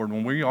 one accord.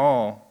 When we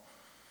all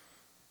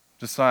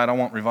decide, I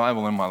want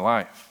revival in my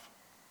life,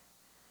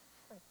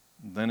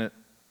 then it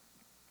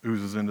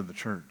oozes into the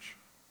church.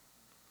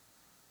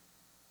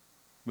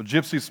 But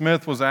Gypsy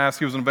Smith was asked,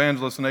 he was an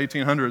evangelist in the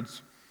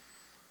 1800s,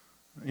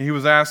 he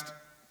was asked,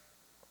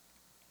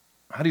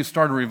 how do you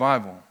start a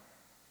revival?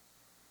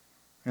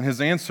 And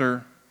his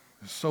answer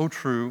is so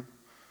true,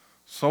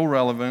 so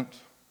relevant.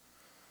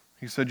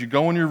 He said, you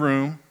go in your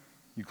room,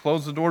 you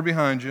close the door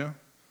behind you,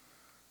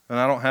 and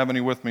I don't have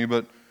any with me,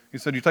 but he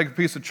said, you take a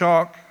piece of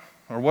chalk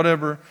or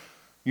whatever,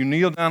 you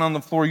kneel down on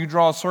the floor, you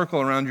draw a circle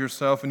around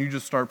yourself, and you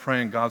just start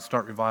praying, God,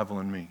 start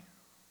revival in me.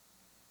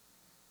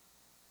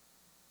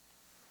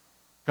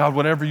 God,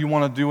 whatever you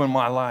want to do in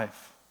my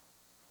life,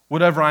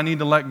 whatever I need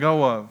to let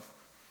go of,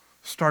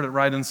 start it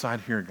right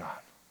inside here, God.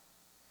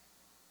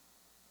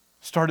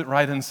 Start it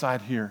right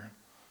inside here.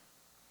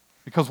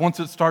 Because once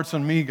it starts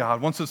in me,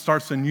 God, once it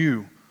starts in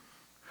you,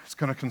 it's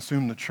going to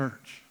consume the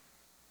church.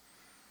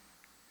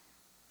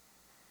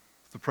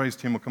 The praise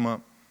team will come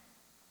up.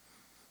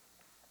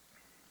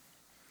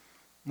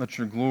 Let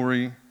your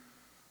glory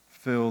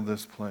fill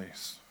this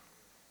place.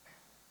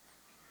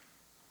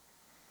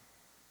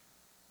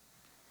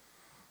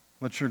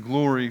 Let your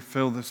glory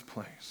fill this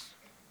place.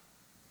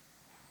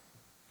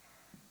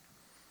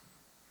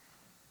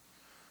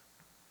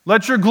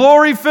 Let your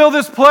glory fill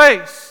this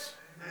place.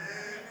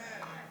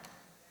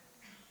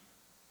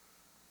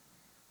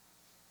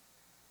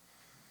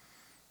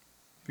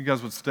 If you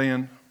guys would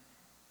stand.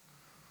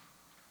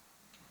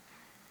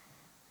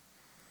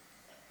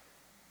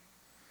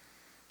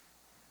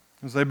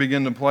 As they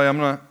begin to play, I'm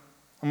going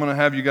to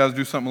have you guys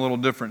do something a little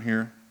different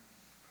here.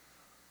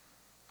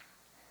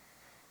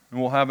 And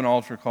we'll have an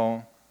altar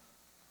call.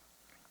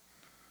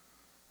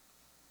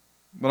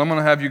 But I'm going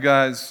to have you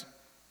guys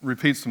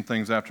repeat some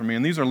things after me.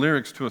 And these are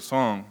lyrics to a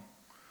song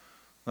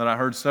that I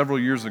heard several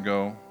years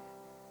ago.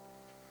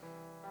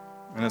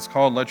 And it's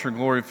called Let Your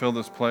Glory Fill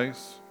This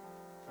Place.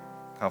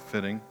 How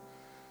fitting.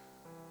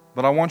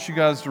 But I want you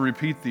guys to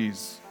repeat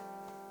these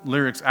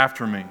lyrics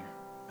after me,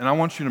 and I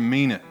want you to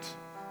mean it.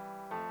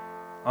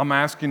 I'm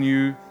asking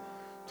you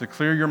to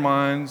clear your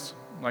minds,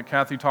 like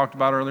Kathy talked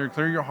about earlier,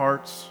 clear your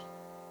hearts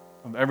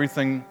of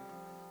everything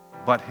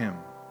but Him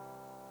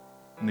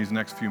in these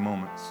next few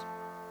moments.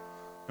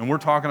 And we're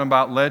talking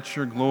about let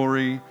your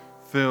glory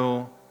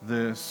fill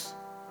this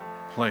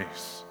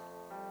place.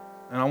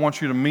 And I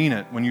want you to mean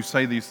it when you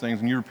say these things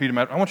and you repeat them.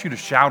 I want you to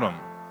shout them.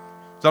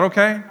 Is that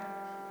okay?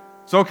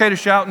 It's okay to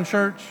shout in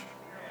church?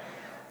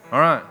 All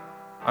right.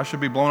 I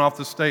should be blown off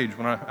the stage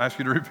when I ask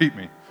you to repeat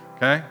me,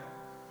 okay?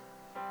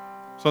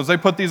 So as they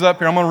put these up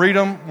here, I'm going to read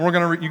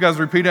them. You guys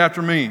repeat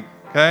after me,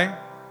 okay?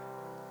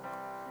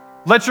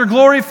 Let your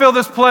glory fill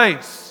this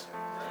place.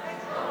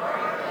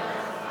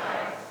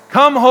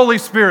 Come, Holy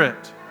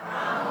Spirit.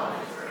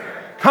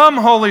 Come,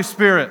 Holy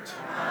Spirit.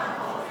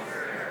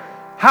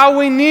 How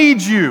we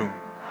need you.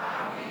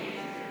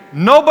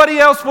 Nobody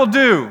else will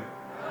do.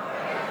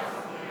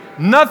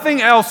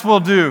 Nothing else will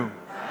do.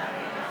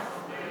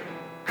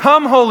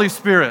 Come, Holy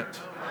Spirit.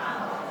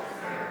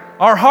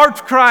 Our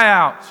hearts cry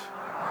out.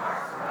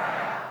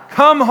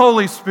 Come,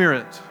 Holy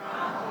Spirit.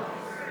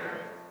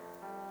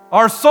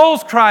 Our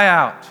souls cry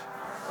out.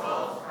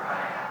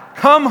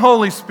 Come,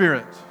 Holy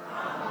Spirit.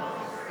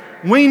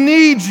 We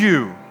need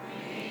you.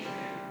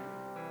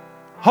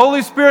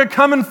 Holy Spirit,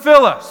 come and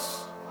fill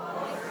us.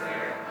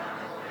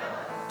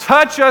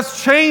 Touch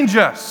us, change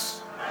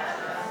us.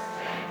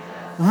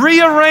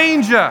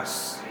 Rearrange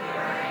us.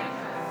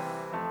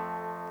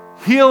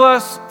 Heal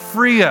us,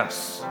 free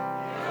us.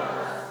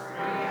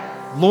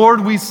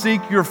 Lord, we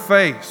seek your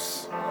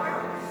face.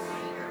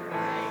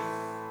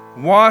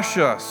 Wash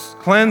us,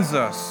 cleanse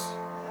us.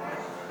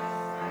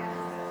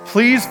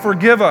 Please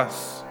forgive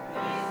us.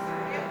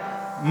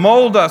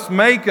 Mold us,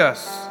 make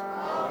us.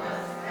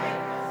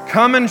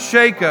 Come and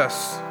shake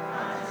us.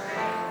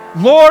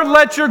 Lord,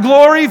 let your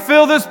glory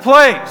fill this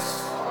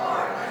place.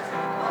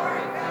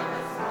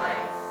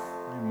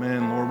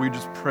 Amen. Lord, we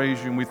just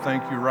praise you and we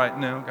thank you right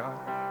now, God.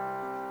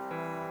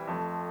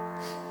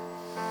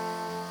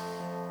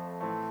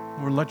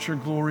 Lord, let your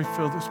glory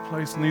fill this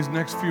place. In these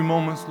next few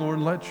moments, Lord,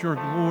 let your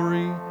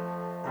glory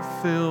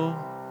fill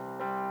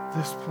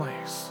this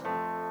place.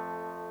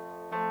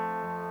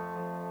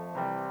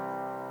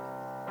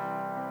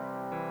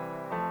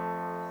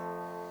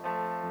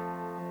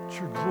 Let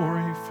your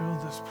glory fill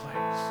this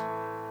place.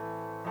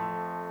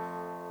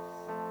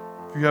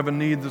 If you have a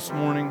need this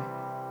morning,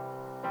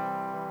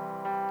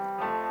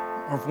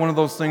 or if one of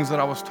those things that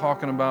I was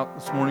talking about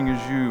this morning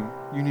is you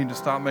need to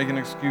stop making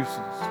excuses.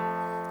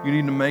 You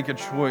need to make a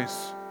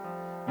choice.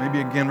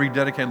 Maybe again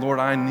rededicate. Lord,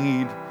 I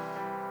need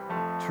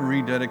to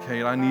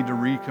rededicate. I need to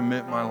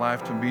recommit my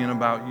life to being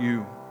about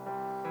you.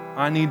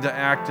 I need to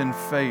act in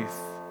faith.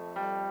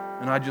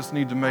 And I just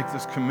need to make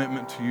this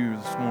commitment to you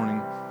this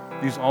morning.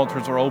 These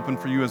altars are open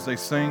for you as they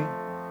sing.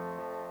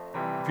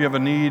 If you have a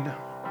need,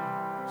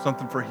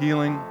 something for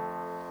healing,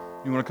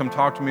 you want to come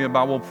talk to me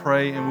about, we'll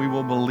pray and we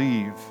will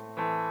believe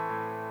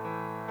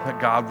that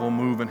God will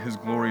move and His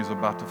glory is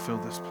about to fill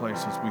this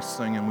place as we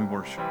sing and we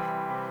worship.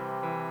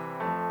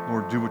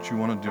 Lord, do what you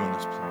want to do in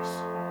this place.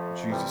 In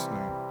Jesus'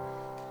 name.